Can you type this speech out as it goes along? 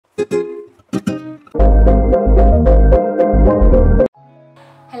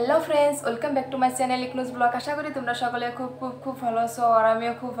Welcome back to my channel ইকনুস blog. আশা করি তোমরা সকলে খুব ভালো আছো আর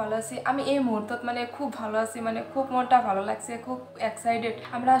আমিও খুব ভালো আছি। আমি এই মুহূর্তে মানে খুব ভালো আছি, মানে খুব মনটা ভালো লাগছে, খুব এক্সাইটেড।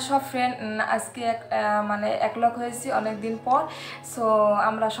 আমরা সব ফ্রেন্ড আজকে মানে একলগ হয়েছি অনেক দিন পর। সো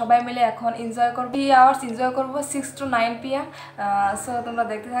আমরা সবাই মিলে এখন এনজয় করব, 3 আওয়ার্স এনজয় করব 6 to 9 PM। সো তোমরা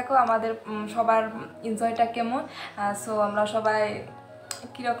দেখতে থাকো আমাদের সবার এনজয়টা কেমন। সো আমরা সবাই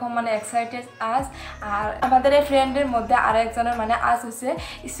কিরকম মানে এক্সাইটেড আজ। আর আমাদের এই ফ্রেন্ডের মধ্যে আরেকজনের মানে আজ হচ্ছে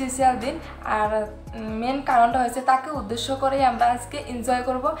স্পেশাল দিন, আর মেন কারণটা হচ্ছে তাকে উদ্দেশ্য করেই আমরা আজকে এনজয়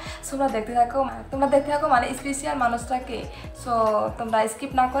করব। সো তোমরা দেখতে থাকো মানে স্পেশাল মানুষটাকে। সো তোমরা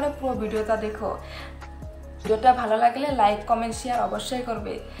স্কিপ না করে পুরো ভিডিওটা দেখো। ভিডিওটা ভালো লাগলে লাইক কমেন্ট শেয়ার অবশ্যই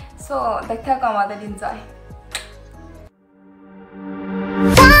করবে। সো দেখতে থাকো আমাদের এনজয়।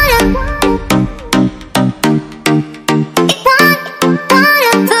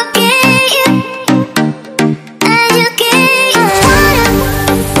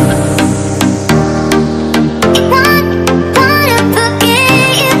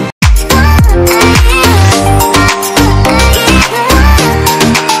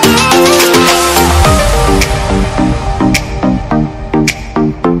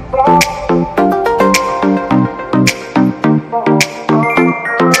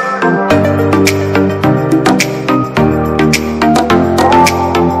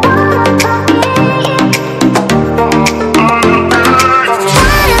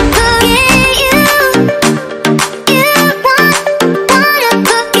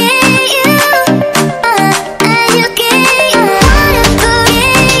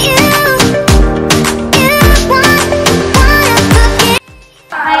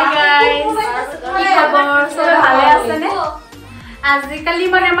 আজিকালি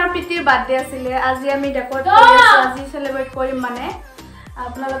মানে আমাৰ পিতিৰ বাৰ্থডে আছিলে, আজি আমি ডেকৰেট কৰি আছো, আজি সেলিব্ৰেট কৰিম মানে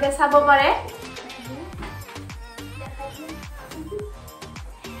আপোনালোকে চাব পাৰে।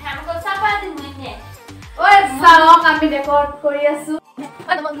 ওই চাওক আমি ডেকৰেট কৰি আছো।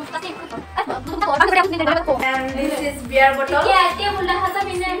 And this is beer bottle.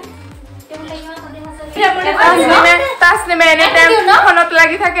 তাসলিমে any time ফোনত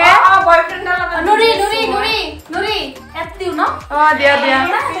লাগি থাকে। বয়ফ্রেন্ড নুরি নুরি নুরি নুরি এতিও ন দিয়া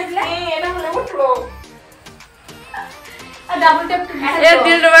এটা হলে উঠলো ডাবল ট্যাপ টু এ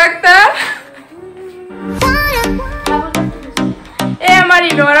দিল রক্তা এ আমার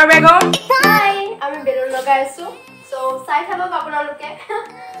ইলোরা বেগম। হাই আমি বেলুন লগাইছো, সো চাই থাকক আপোনালোকে।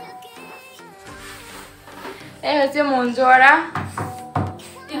 এই হচ্ছে মঞ্জুয়ারা।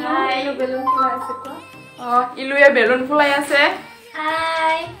 ইলু বেলুন ফুলাই আছে তো। ইলুয়ে বেলুন ফুলাই আছে।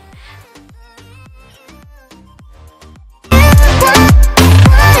 হাই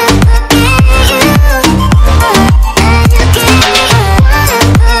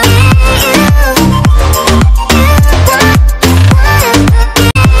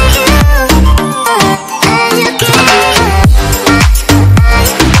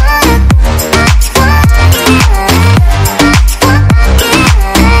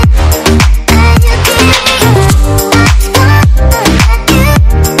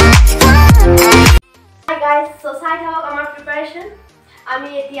আমি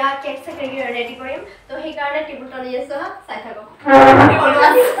এতিয়া কেক চেক ৰেডি কৰিম, তো সেই কাৰণে টেবুলটা লৈ আছো, চাই থাকক।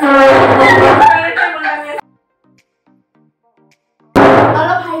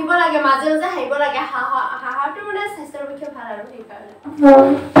 অলপ হাঁহিব লাগে, মাজে মাজে হাঁহিব লাগে, হাঁহাটো মানে স্বাস্থ্যৰ পক্ষে ভাল আৰু সেই কাৰণে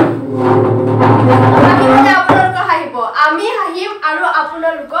আপোনালোকে হাঁহিব, আমি হাঁহিম আৰু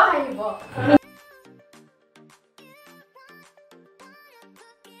আপোনালোকে হাঁহিব।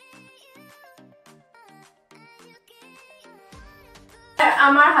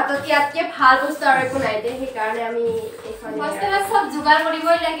 আমাৰ হাতত ইয়াতকে ভাল বস্তু আৰু একো নাই দে, সেই কাৰণে আমি এইখন সব যোগাৰ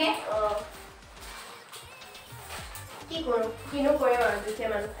কৰিবই লাগে। কি কৰো কিনো কৰিম আৰু দুখীয়া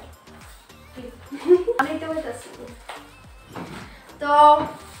মানুহ আমি তো তো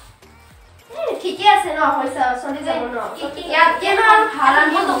ঠিকে আছে ন, হৈছে চলি যাব ন, ইয়াতকে ন ভাল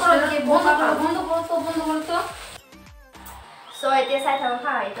আমি বন্ধ করতো। সো এতিয়া চাই থাকো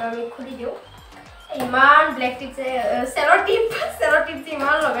হা, এটা আমি খুলি দিওঁ। ইমান ব্লেক টিপ সেলৰ টিপ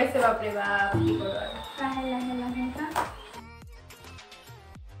ইমান লগাইছে, বাপৰে বাপ। কি কৰো আৰু লাহে লাহে লাহে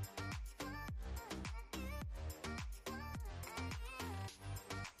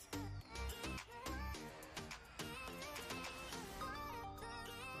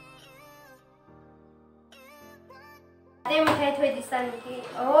মিঠাই থৈ দিছা নেকি?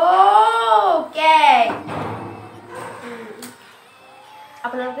 কেক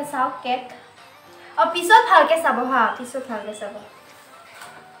আপোনালোকে চাওক কেক। পিছত ভালকে চাব হা, পিছত ভালকে চাব।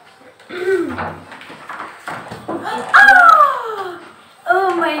 Oh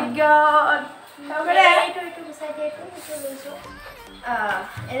my god! এইটো গুছাই দিয়ে, এইটো লৈছো।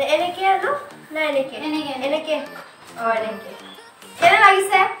 এনেকে ন না এনেকে এনেকে অ এনেকে কেনে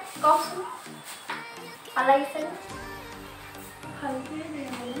লাগিছে কওকচোন ভাল লাগিছে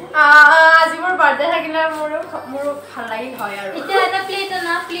আজি মোৰ বাৰ্থডে থাকিলে মোৰ ভাল লাগিল হয় আৰু এটা এটা প্লেট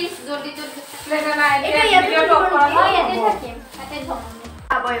না প্লিজ জলদি জলদি প্লেট না এটা ইয়াতে ইয়াতে থাকিম তাতে ধম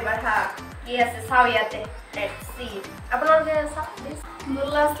খাব এবাৰ হা কি আছে চাও ইয়াতে লেটস সি আপোনালোকে চাও please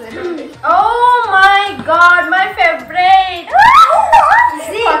noodles O my god my favourite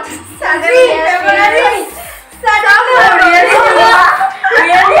G favourite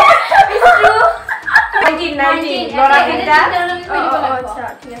লৰা তিনটা আচ্ছা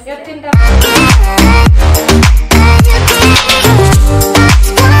ঠিক আছে তিনটা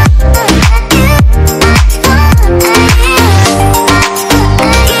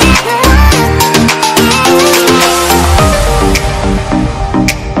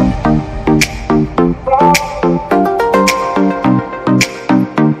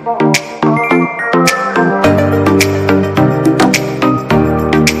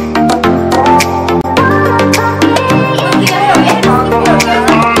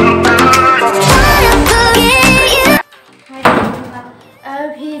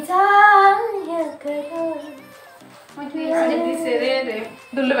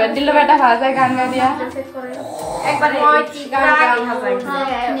দিল্লো বেটা ভাজা গান গা দিয়া একবারে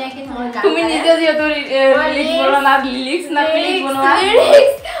তুমি নিজে যেহেতু লিরিক্স বলো না লিরিক্স না লিরিক্স বনোৱা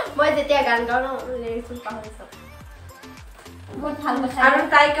মই যেতিয়া গান গাও না লিৰিক্স পাহৰিছো বহুত ভাল কথা আৰু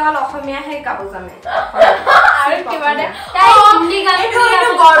তাই কেৱল অসমীয়াহে গাব জানে আৰু কিবাৰে তাই হিন্দী গান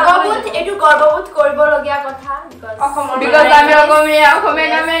এইটো গৰ্ববোধ কৰিবলগীয়া কথা বিকজ আমি অসমীয়া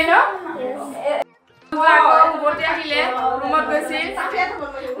গামে ন গোটে আহিলে ৰুমত গৈছিল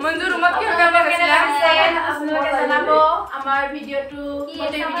মঞ্জু ৰুমত কি কাম কৰিছিল আপোনালোকে জনাব আমাৰ ভিডিঅটো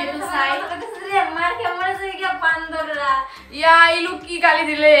গোটেই ভিডিঅটো চাই মাৰ কেমেৰা যে কি বান্দৰৰা ইয়া ইলু কি গালি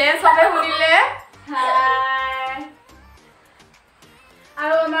দিলে সবে শুনিলে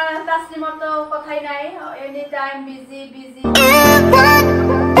আৰু আমাৰ তাসলিমতো কথাই নাই এনি টাইম বিজি বিজি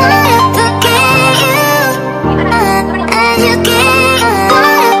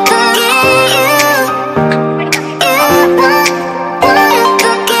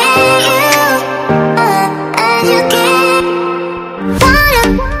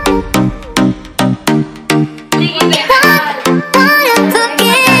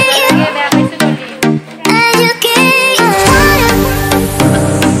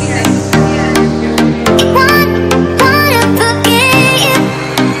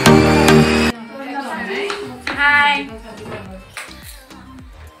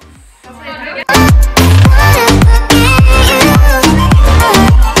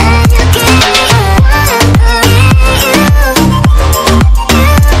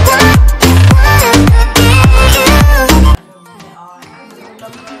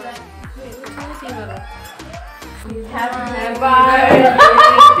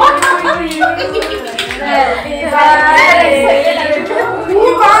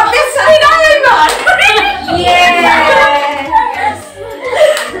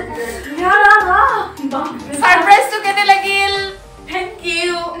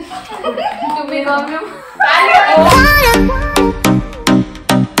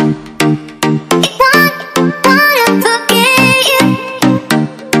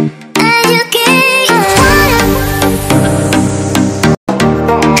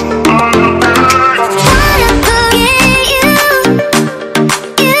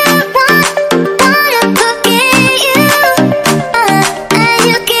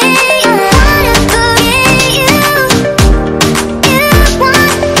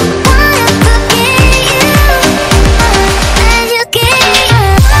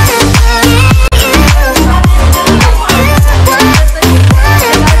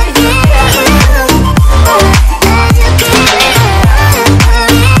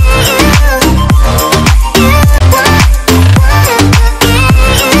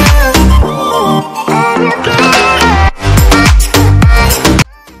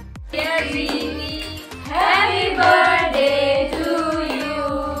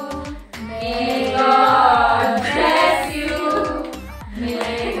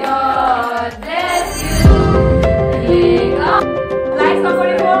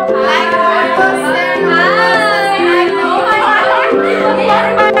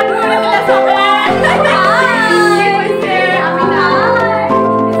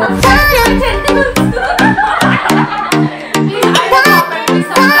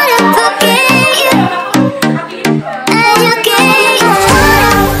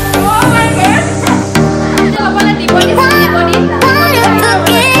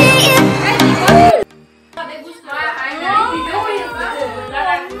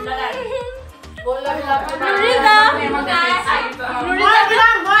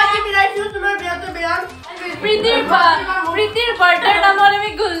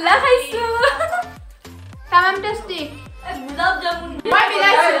খাজা খাইছো তামাম টেষ্টি গুলাব জামুন মই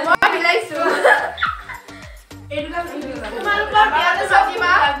বিলাইছো তোমালোকৰ বিয়াতে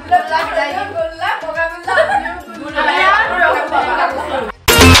চাকিবা গোল্লা বগা গোল্লা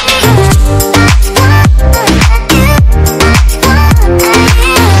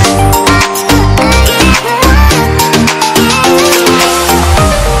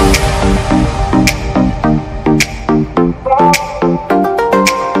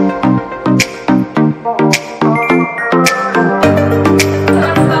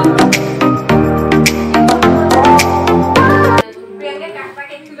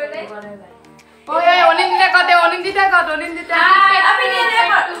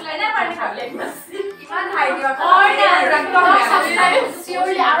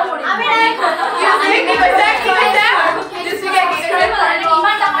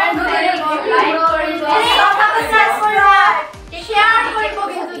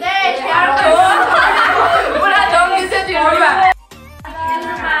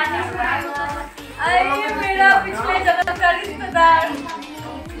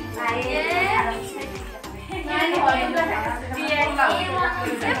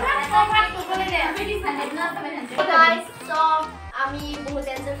Guys, so আমি বহুত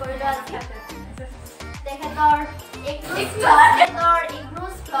এনজয় কৰিলো আজি তেখেতৰ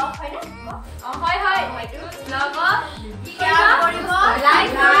ইগনুছ ব্লগ হয় না হয় ইগনুছ ব্লগত শ্বেয়াৰ কৰিব লাইক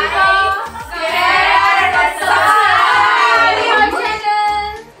কৰিব share subscribe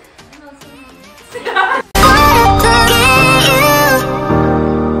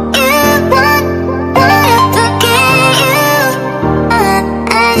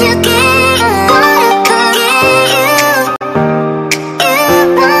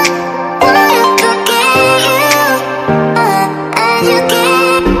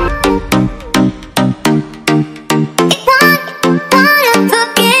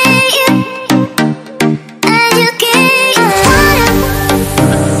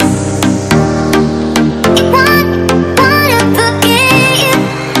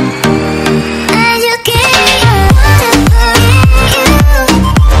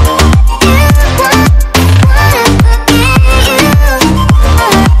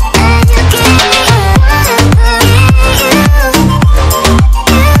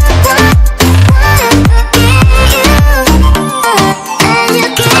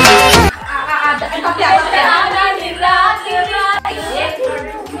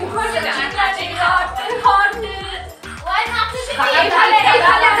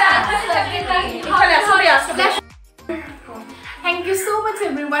Thank you so much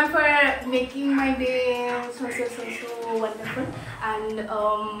everyone for making my day so wonderful and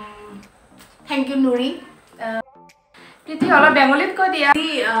thank you Nuri. প্ৰীতি অলপ বেঙ্গলীত কৈ দিয়া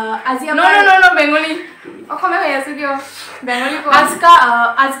আজি নো বেঙ্গলী অসমে হৈ আছে কিয় বেঙ্গলী কৈ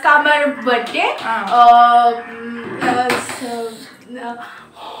आज का हमारा birthday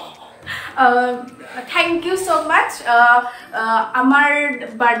thank you so much আমার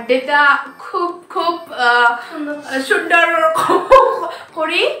বার্থডেটা খুব সুন্দর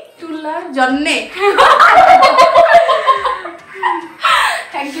করে তোলার জন্য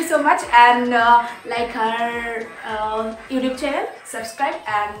thank you so much and like our YouTube channel, subscribe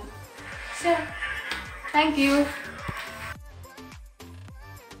and share. Thank you.